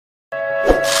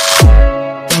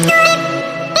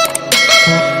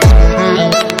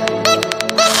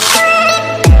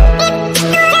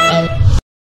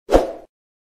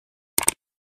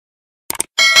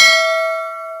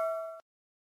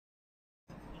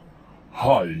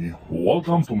Hi!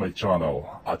 Welcome to my channel.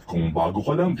 At kung bago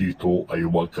ka lang dito ay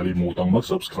huwag kalimutang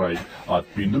mag-subscribe at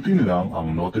pindutin lang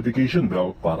ang notification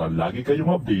bell para lagi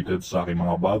kayong updated sa aking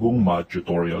mga bagong math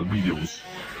tutorial videos.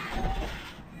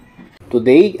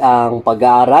 Today, ang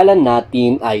pag-aaralan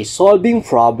natin ay solving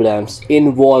problems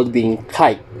involving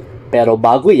kite. Pero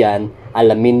bago yan,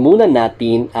 alamin muna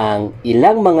natin ang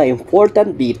ilang mga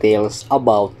important details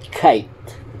about kite.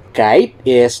 Kite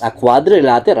is a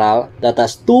quadrilateral that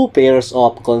has two pairs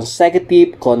of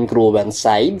consecutive congruent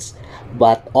sides,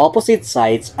 but opposite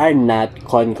sides are not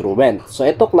congruent. So,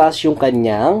 ito class yung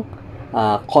kanyang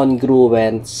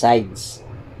congruent sides.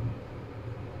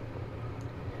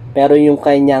 Pero yung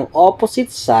kanyang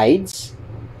opposite sides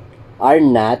are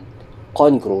not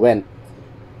congruent.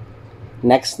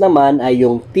 Next naman ay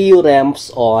yung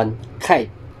theorems on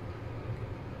kite.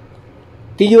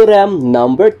 Theorem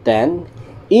number 10.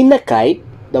 In a kite,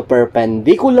 the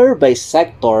perpendicular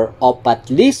bisector of at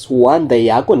least one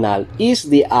diagonal is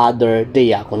the other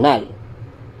diagonal.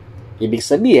 Ibig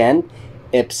sabihin,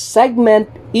 if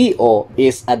segment EO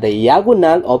is a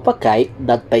diagonal of a kite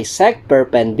that bisect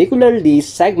perpendicularly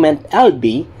segment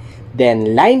LB,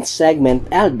 then line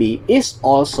segment LB is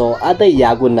also a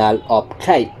diagonal of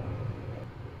kite.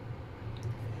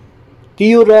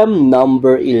 Theorem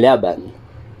number 11.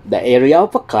 The area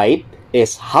of a kite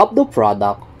is half the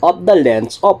product of the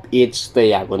lengths of its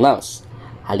diagonals.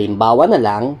 Halimbawa na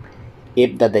lang,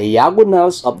 if the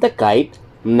diagonals of the kite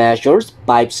measures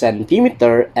 5 cm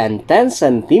and 10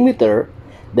 cm,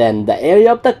 then the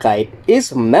area of the kite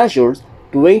is measured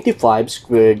 25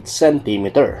 squared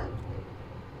centimeter.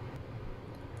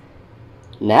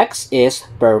 Next is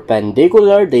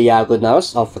perpendicular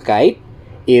diagonals of a kite.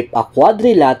 If a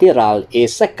quadrilateral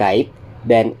is a kite,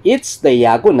 then its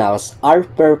diagonals are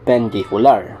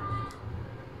perpendicular.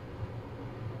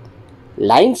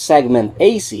 Line segment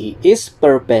AC is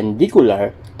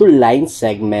perpendicular to line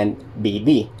segment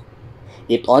BD.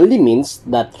 It only means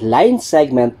that line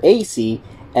segment AC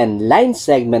and line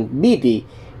segment BD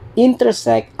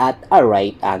intersect at a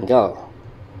right angle.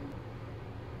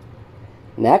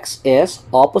 Next is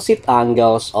opposite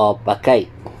angles of a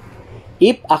kite.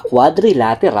 If a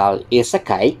quadrilateral is a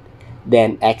kite,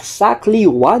 then exactly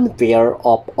one pair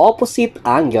of opposite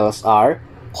angles are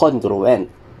congruent.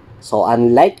 So,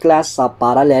 unlike class sa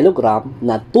parallelogram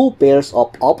na two pairs of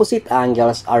opposite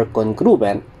angles are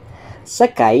congruent, sa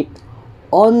kite,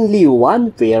 only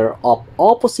one pair of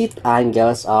opposite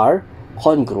angles are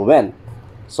congruent.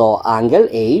 So, angle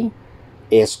A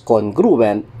is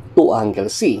congruent to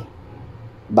angle C,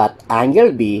 but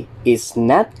angle B is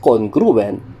not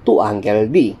congruent to angle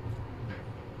D.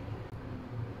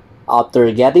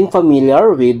 After getting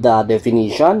familiar with the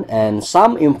definition and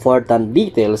some important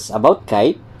details about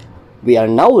kite, we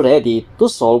are now ready to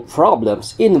solve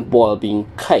problems involving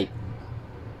kite.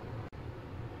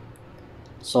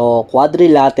 So,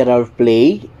 quadrilateral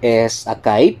play is a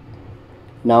kite.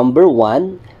 Number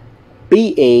 1,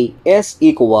 PA is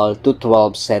equal to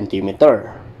 12 cm.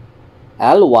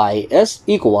 LY is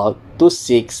equal to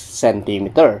 6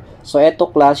 cm. So,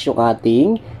 ito class yung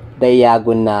ating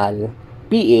diagonal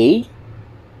PA,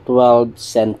 12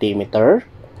 cm.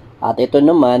 At ito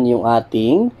naman yung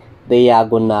ating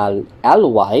diagonal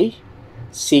LY,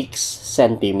 6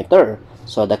 cm.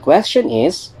 So, the question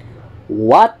is,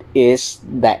 what is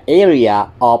the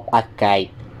area of a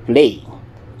kite play?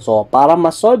 So, para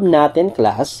ma-solve natin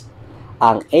class,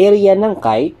 ang area ng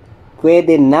kite,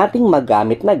 pwede nating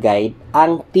magamit na guide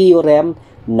ang theorem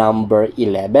number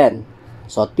 11.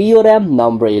 So, theorem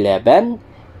number 11,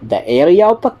 the area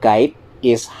of a kite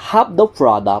is half the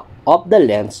product of the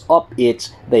lengths of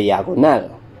its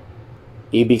diagonal.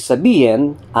 Ibig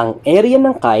sabihin, ang area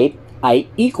ng kite ay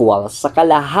equal sa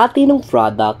kalahati ng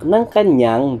product ng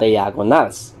kanyang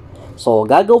diagonals. So,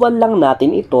 gagawan lang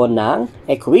natin ito ng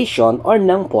equation or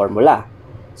ng formula.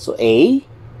 So, A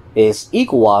is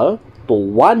equal to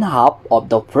 1/2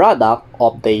 of the product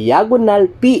of diagonal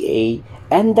PA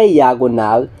and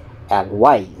diagonal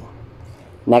LY.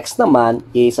 Next naman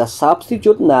is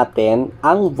substitute natin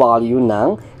ang value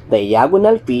ng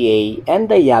diagonal PA and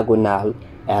diagonal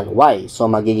LY. So,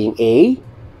 magiging A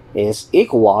is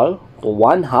equal to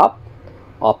 1/2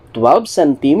 of 12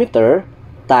 cm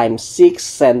times 6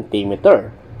 cm.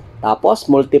 Tapos,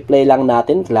 multiply lang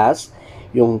natin class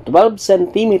yung 12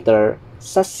 cm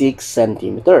sa 6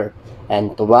 cm.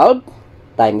 And 12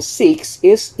 times 6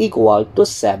 is equal to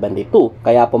 72.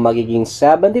 Kaya po magiging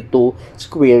 72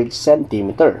 squared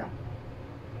centimeter.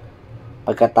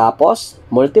 Pagkatapos,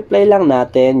 multiply lang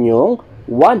natin yung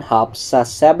 1/2 sa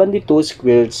 72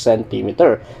 squared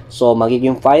centimeter. So,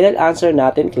 magiging final answer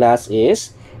natin class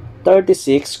is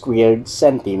 36 squared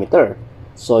centimeter.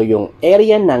 So, yung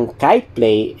area ng kite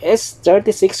play is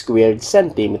 36 squared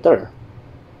centimeter.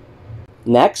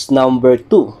 Next, number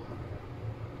 2.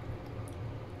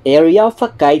 Area of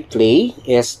a kite play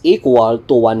is equal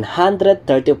to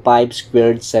 135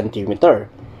 squared centimeter.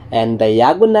 And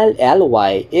diagonal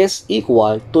LY is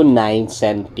equal to 9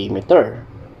 centimeter.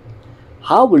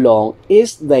 How long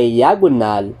is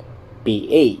diagonal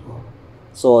PA?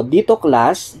 So, dito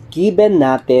class, given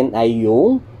natin ay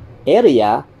yung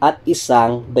area at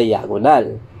isang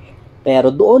diagonal.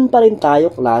 Pero doon pa rin tayo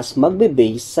class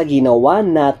magbe-base sa ginawa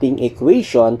nating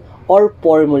equation or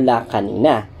formula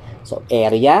kanina. So,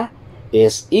 area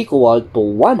is equal to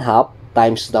 1/2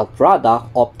 times the product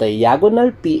of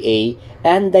diagonal PA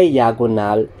and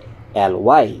diagonal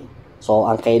LY. So,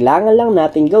 ang kailangan lang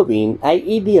natin gawin ay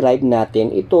i-derive natin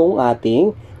itong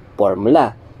ating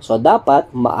formula. So,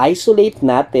 dapat ma-isolate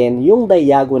natin yung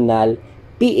diagonal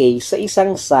PA sa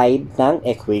isang side ng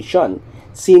equation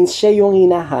since siya yung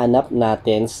hinahanap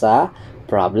natin sa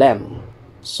problem.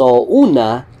 So,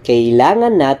 una,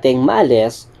 kailangan nating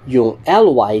maalis yung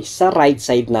LY sa right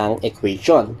side ng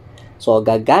equation. So,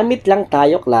 gagamit lang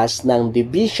tayo class ng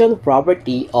division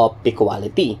property of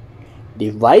equality.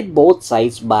 Divide both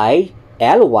sides by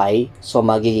LY, so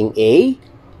magiging A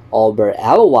over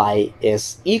LY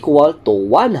is equal to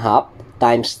 1/2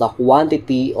 times the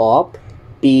quantity of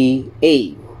PA.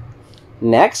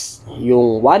 Next,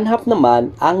 yung 1/2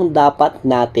 naman ang dapat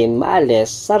natin maalis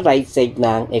sa right side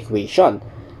ng equation.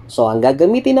 So, ang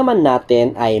gagamitin naman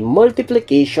natin ay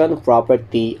multiplication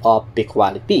property of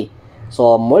equality.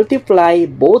 So, multiply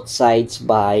both sides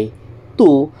by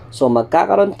 2. So,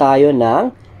 magkakaroon tayo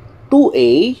ng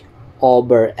 2A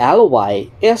over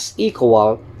LY is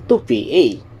equal to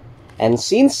PA. And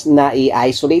since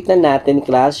na-i-isolate na natin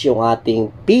class yung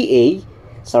ating PA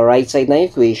sa right side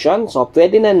ng equation, so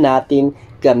pwede na natin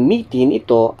gamitin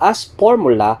ito as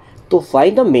formula to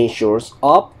find the measures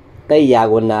of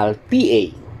diagonal PA.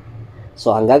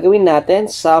 So, ang gagawin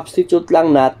natin, substitute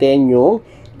lang natin yung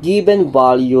given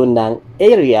value ng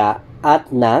area at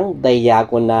ng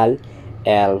diagonal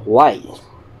LY.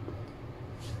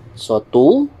 So,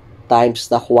 2 times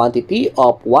the quantity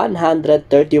of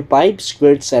 135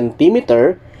 squared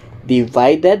centimeter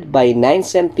divided by 9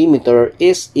 centimeter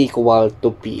is equal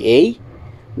to PA.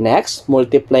 Next,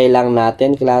 multiply lang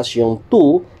natin class yung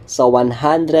 2 sa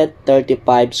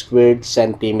 135 squared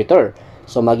centimeter.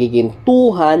 So, magiging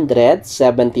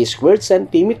 270 squared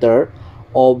centimeter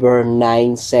over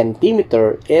 9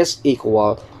 centimeter is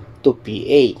equal to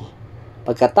PA.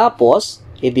 Pagkatapos,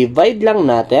 i-divide lang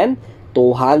natin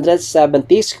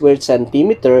 270 squared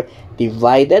centimeter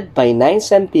divided by 9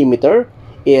 centimeter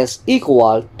is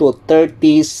equal to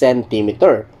 30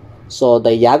 centimeter. So,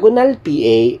 diagonal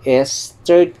PA is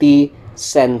 30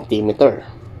 centimeter.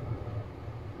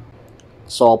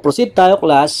 So, proceed tayo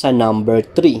class sa number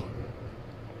 3.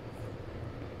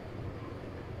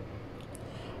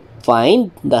 Find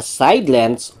the side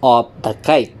lengths of the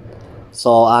kite.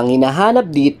 So, ang hinahanap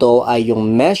dito ay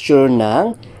yung measure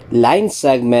ng line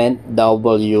segment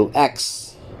WX.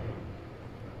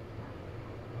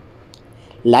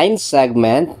 Line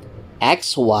segment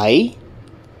XY,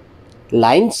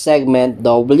 line segment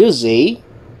WZ,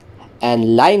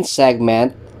 and line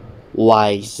segment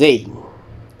YZ.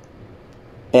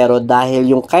 Pero dahil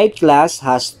yung kite class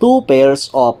has two pairs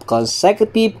of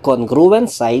consecutive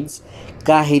congruent sides,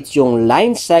 kahit yung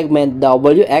line segment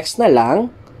WX na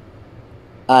lang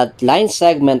at line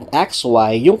segment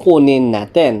XY yung kunin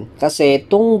natin. Kasi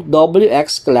itong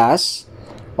WX class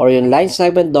or yung line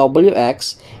segment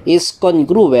WX is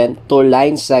congruent to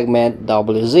line segment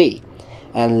WZ.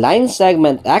 And line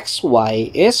segment XY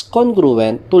is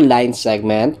congruent to line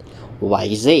segment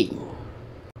YZ.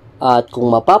 At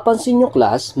kung mapapansin nyo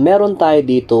class, meron tayo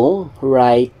ditong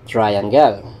right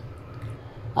triangle.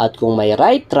 At kung may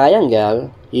right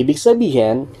triangle, ibig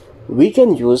sabihin, we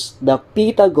can use the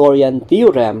Pythagorean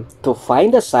theorem to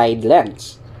find the side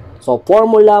lengths. So,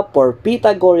 formula for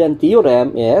Pythagorean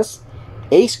theorem is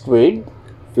a squared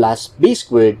plus b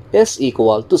squared is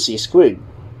equal to c squared.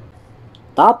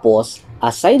 Tapos,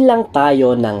 assign lang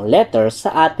tayo ng letter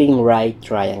sa ating right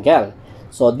triangle.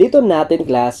 So, dito natin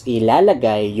class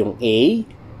ilalagay yung A,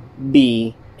 B,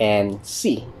 and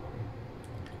C.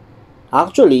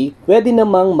 Actually, pwede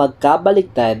namang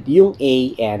magkabaliktad yung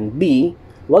A and B.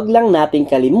 Wag lang natin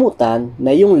kalimutan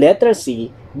na yung letter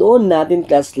C, doon natin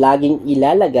class laging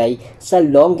ilalagay sa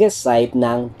longest side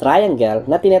ng triangle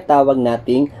na tinatawag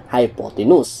nating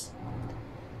hypotenuse.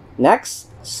 Next,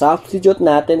 substitute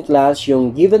natin class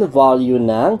yung given value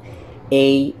ng A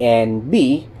and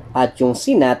B at yung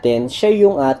C natin, siya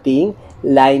yung ating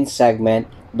line segment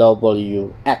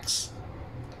WX.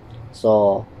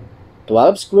 So,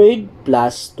 12 squared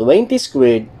plus 20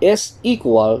 squared is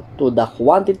equal to the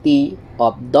quantity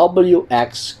of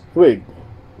WX squared.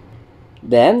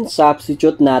 Then,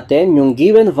 substitute natin yung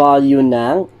given value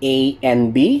ng A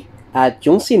and B at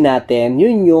yung C natin,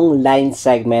 yun yung line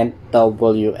segment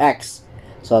WX.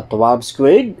 So, 12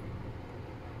 squared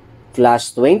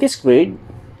plus 20 squared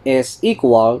is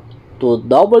equal to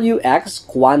WX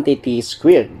quantity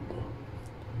squared.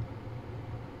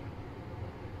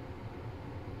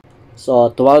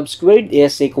 So, 12 squared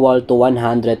is equal to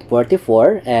 144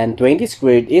 and 20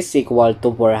 squared is equal to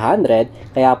 400.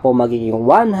 Kaya po magiging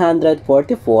 144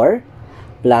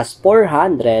 plus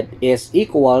 400 is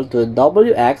equal to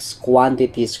WX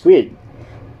quantity squared.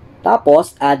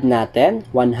 Tapos, add natin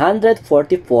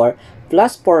 144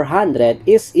 plus 400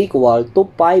 is equal to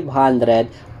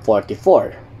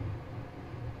 544.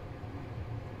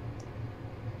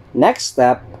 Next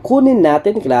step, kunin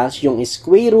natin class yung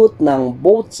square root ng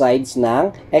both sides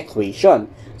ng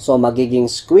equation. So, magiging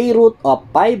square root of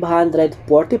 544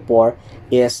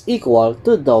 is equal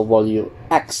to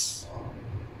WX.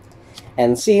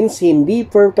 And since hindi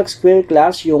perfect square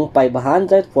class yung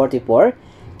 544,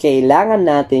 kailangan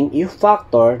nating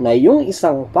i-factor na yung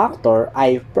isang factor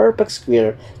ay perfect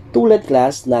square tulad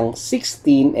class ng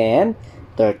 16 and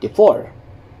 34.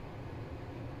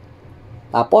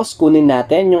 Tapos, kunin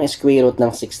natin yung square root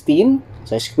ng 16.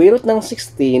 So, square root ng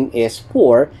 16 is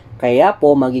 4. Kaya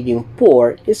po, magiging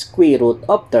 4 is square root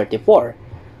of 34.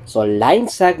 So,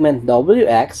 line segment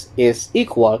WX is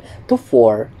equal to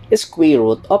 4 square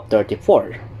root of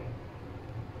 34.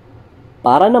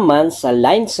 Para naman sa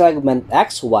line segment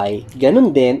XY,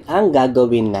 ganun din ang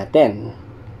gagawin natin.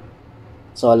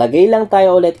 So, lagay lang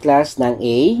tayo ulit class ng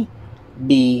A,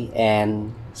 B,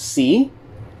 and C.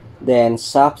 Then,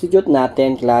 substitute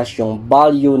natin class yung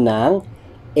value ng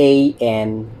A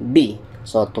and B.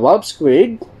 So, 12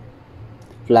 squared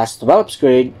plus 12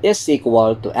 squared is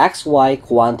equal to XY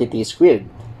quantity squared.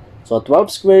 So, 12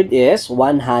 squared is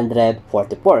 144.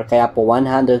 Kaya po,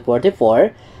 144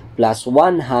 plus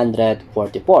 144.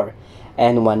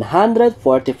 And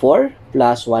 144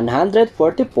 plus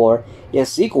 144 is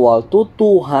equal to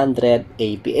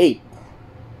 288.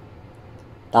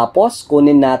 Tapos,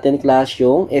 kunin natin class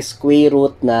yung square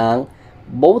root ng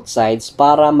both sides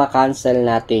para makancel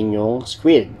natin yung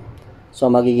squared. So,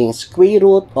 magiging square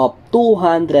root of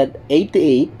 288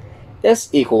 is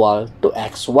equal to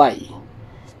XY.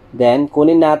 Then,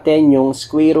 kunin natin yung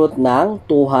square root ng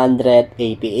 288.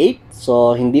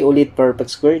 So, hindi ulit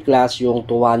perfect square class yung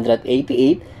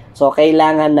 288. So,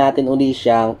 kailangan natin ulit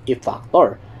siyang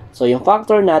i-factor. So, yung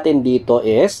factor natin dito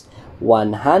is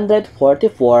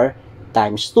 144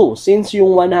 times 2. Since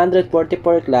yung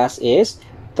 144 class is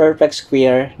perfect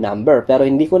square number. Pero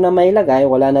hindi ko na mailagay,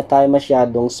 wala na tayo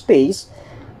masyadong space.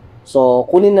 So,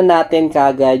 kunin na natin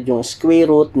kagad yung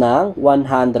square root ng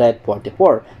 144.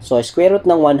 So, square root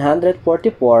ng 144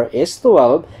 is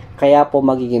 12. Kaya po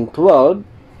magiging 12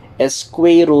 is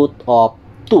square root of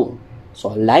 2.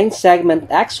 So, line segment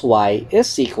XY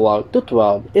is equal to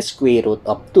 12 is square root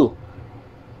of 2.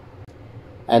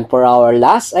 And for our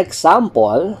last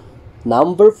example,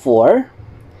 number 4,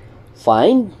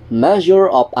 find measure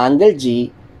of angle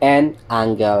G and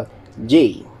angle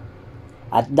J.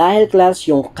 At dahil class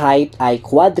yung kite ay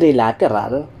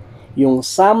quadrilateral, yung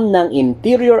sum ng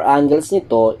interior angles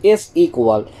nito is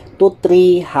equal to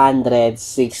 360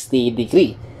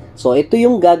 degree. So, ito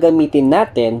yung gagamitin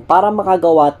natin para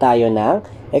makagawa tayo ng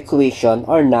equation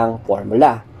or ng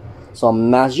formula. So,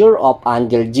 measure of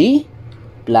angle G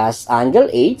plus angle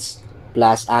H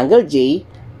plus angle J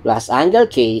plus angle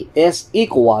K is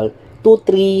equal to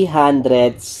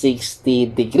 360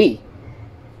 degree.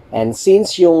 And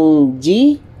since yung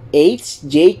G, H,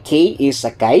 J, K is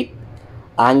a kite,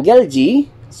 angle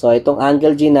G, so itong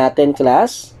angle G natin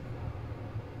class,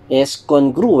 is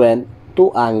congruent to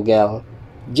angle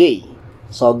J.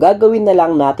 So gagawin na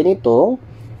lang natin itong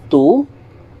 2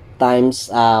 times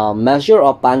measure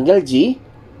of angle G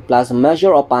plus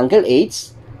measure of angle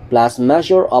H plus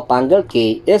measure of angle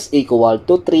K is equal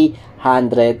to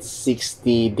 360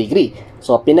 degree.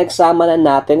 So, pinagsama na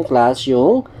natin class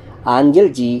yung angle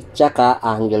G tsaka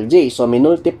angle J. So,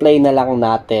 minultiply na lang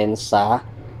natin sa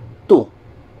 2.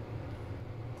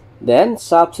 Then,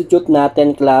 substitute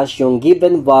natin class yung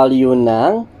given value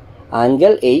ng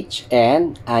angle H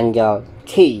and angle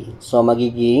K. So,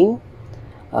 magiging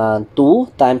 2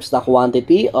 times the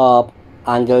quantity of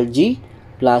angle G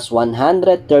plus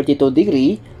 132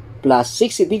 degree plus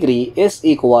 60 degree is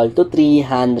equal to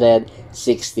 360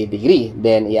 degree.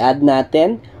 Then, i-add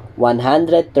natin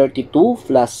 132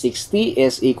 plus 60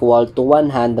 is equal to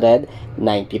 192.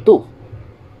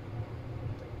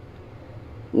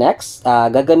 Next,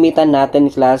 gagamitan natin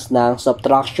class ng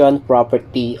subtraction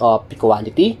property of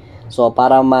equality. So,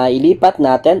 para mailipat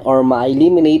natin or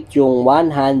ma-eliminate yung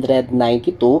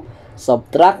 192,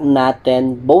 subtract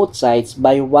natin both sides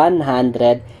by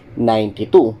 192.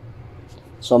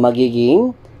 So,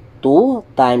 magiging 2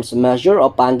 times measure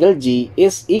of angle G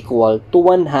is equal to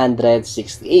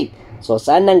 168. So,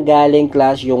 saan nanggaling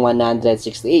class yung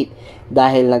 168?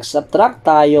 Dahil nag-subtract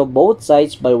tayo both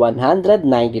sides by 192.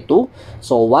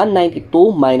 So, 192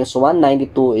 minus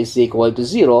 192 is equal to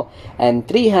 0. And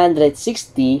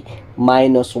 360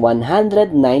 minus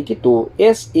 192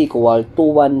 is equal to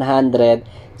 168.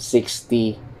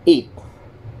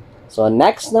 So,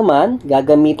 next naman,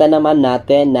 gagamitan naman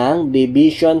natin ng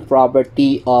division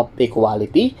property of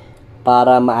equality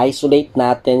para ma-isolate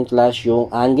natin class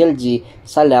yung angle G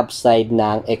sa left side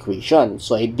ng equation.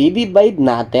 So, i-divide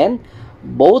natin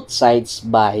both sides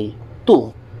by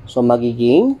 2. So,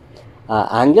 magiging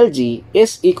angle G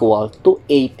is equal to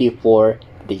 84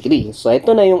 degrees. So,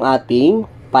 ito na yung ating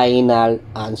final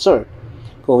answer.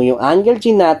 Kung yung angle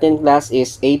G natin class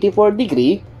is 84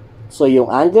 degree, so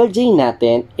yung angle J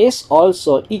natin is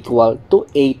also equal to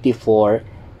 84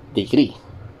 degree.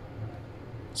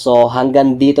 So,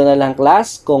 hanggang dito na lang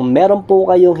class. Kung meron po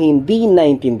kayong hindi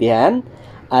naintindihan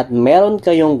at meron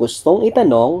kayong gustong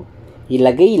itanong,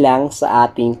 ilagay lang sa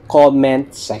ating comment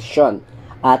section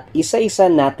at isa-isa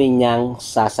natin niyang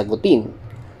sasagutin.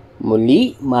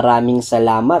 Muli, maraming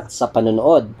salamat sa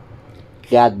panonood.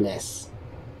 God bless.